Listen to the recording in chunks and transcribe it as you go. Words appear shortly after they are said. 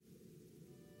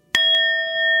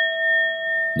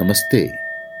Namaste.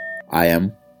 I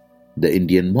am the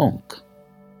Indian monk.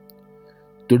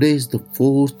 Today is the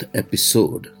fourth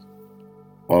episode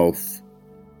of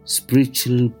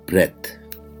Spiritual Breath,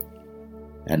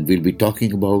 and we'll be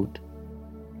talking about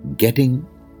getting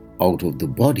out of the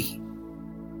body,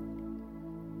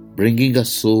 bringing a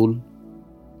soul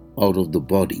out of the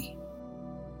body.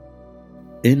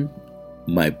 In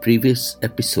my previous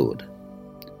episode,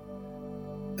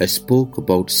 I spoke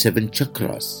about 7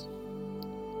 chakras.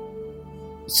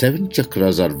 7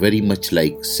 chakras are very much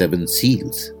like 7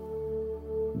 seals,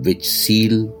 which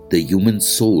seal the human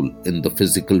soul in the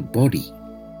physical body.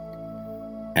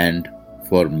 And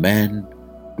for man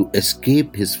to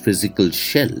escape his physical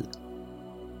shell,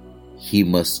 he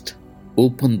must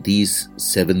open these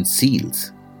 7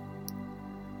 seals.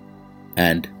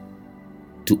 And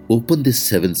to open these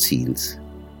 7 seals,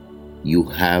 you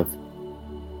have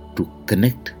to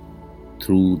connect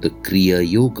through the Kriya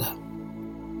Yoga.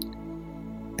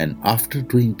 And after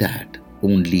doing that,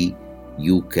 only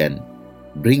you can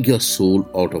bring your soul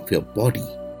out of your body.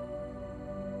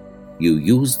 You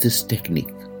use this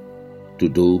technique to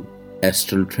do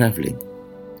astral traveling,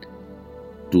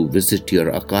 to visit your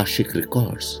Akashic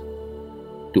records,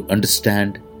 to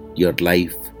understand your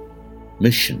life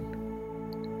mission,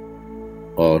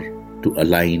 or to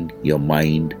align your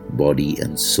mind, body,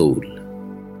 and soul.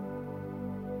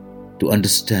 To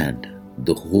understand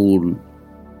the whole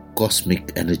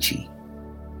cosmic energy,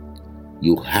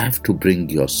 you have to bring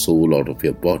your soul out of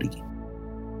your body.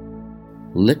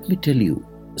 Let me tell you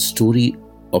a story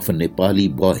of a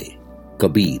Nepali boy,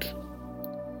 Kabir.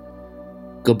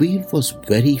 Kabir was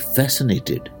very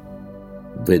fascinated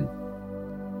with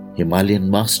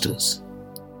Himalayan masters,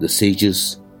 the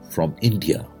sages from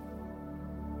India,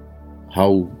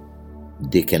 how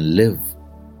they can live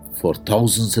for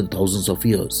thousands and thousands of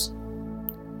years,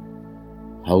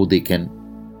 how they can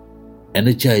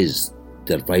energize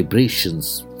their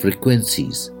vibrations,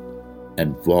 frequencies,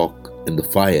 and walk in the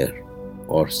fire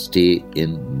or stay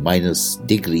in minus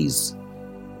degrees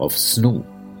of snow.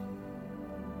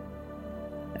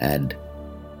 And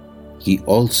he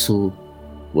also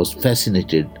was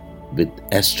fascinated with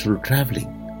astral traveling,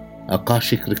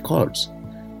 Akashic records.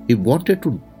 He wanted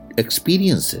to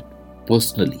experience it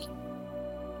personally.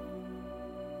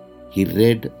 He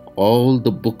read all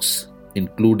the books,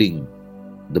 including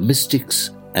The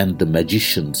Mystics and the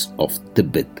Magicians of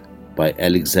Tibet by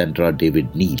Alexandra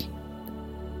David Neal,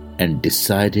 and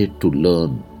decided to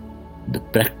learn the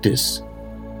practice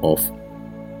of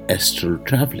astral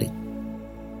traveling,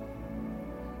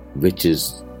 which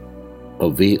is a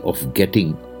way of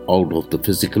getting out of the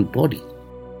physical body.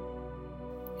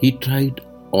 He tried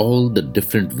all the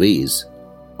different ways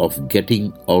of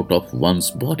getting out of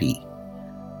one's body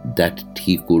that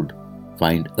he could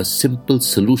find a simple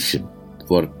solution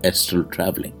for astral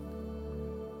traveling.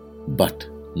 But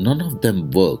none of them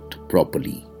worked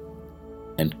properly,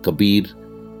 and Kabir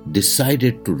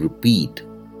decided to repeat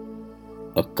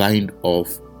a kind of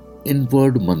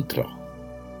inward mantra.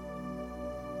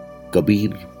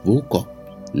 Kabir woke up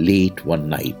late one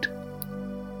night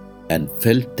and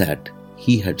felt that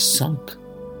he had sunk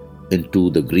into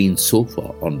the green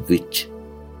sofa on which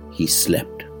he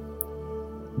slept.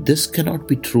 This cannot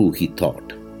be true, he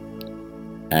thought,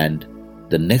 and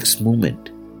the next moment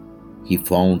he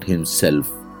found himself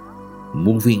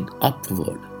moving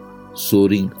upward,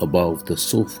 soaring above the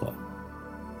sofa,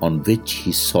 on which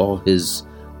he saw his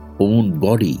own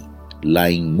body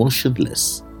lying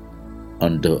motionless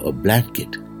under a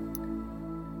blanket.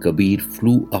 Kabir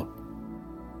flew up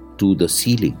to the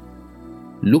ceiling,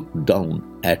 looked down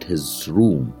at his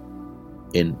room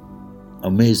in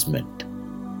amazement,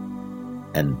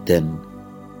 and then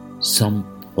some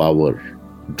power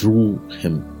drew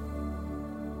him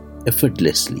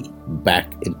effortlessly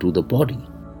back into the body.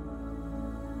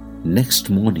 Next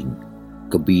morning,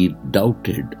 Kabir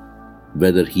doubted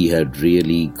whether he had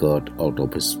really got out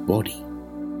of his body,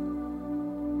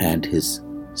 and his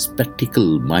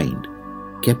spectacle mind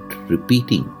kept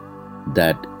repeating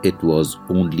that it was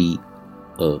only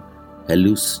a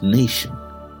hallucination.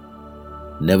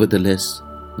 Nevertheless,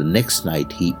 the next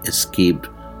night he escaped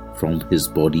from his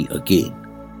body again,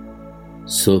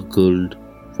 circled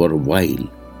for a while,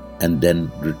 and then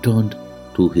returned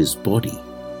to his body,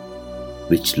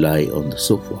 which lay on the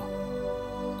sofa.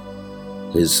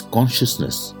 His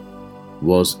consciousness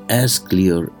was as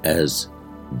clear as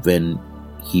when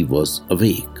he was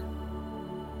awake,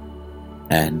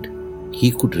 and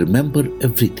he could remember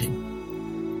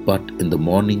everything. But in the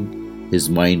morning, his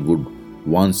mind would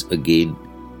once again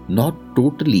not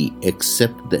totally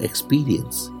accept the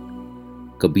experience.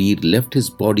 Kabir left his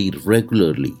body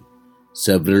regularly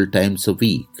several times a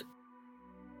week.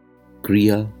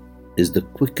 Kriya is the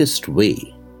quickest way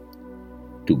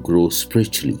to grow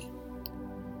spiritually.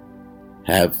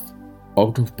 Have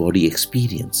out-of-body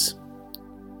experience.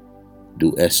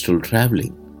 Do astral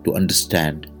traveling to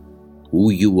understand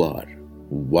who you are,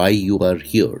 why you are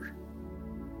here,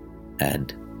 and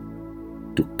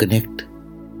to connect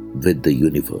with the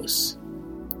universe,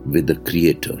 with the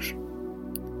Creator,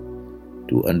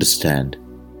 to understand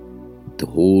the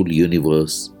whole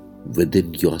universe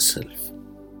within yourself.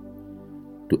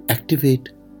 To activate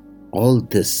all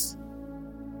this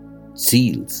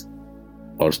seals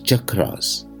or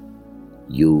chakras,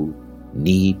 you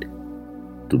need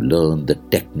to learn the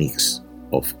techniques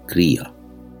of Kriya.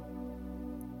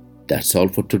 That's all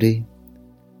for today.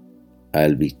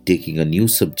 I'll be taking a new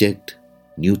subject,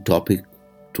 new topic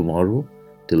tomorrow.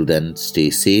 Till then, stay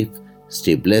safe,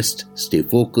 stay blessed, stay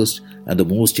focused, and the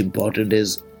most important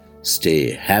is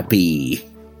stay happy.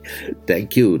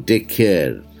 Thank you. Take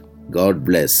care. God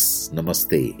bless.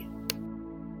 Namaste.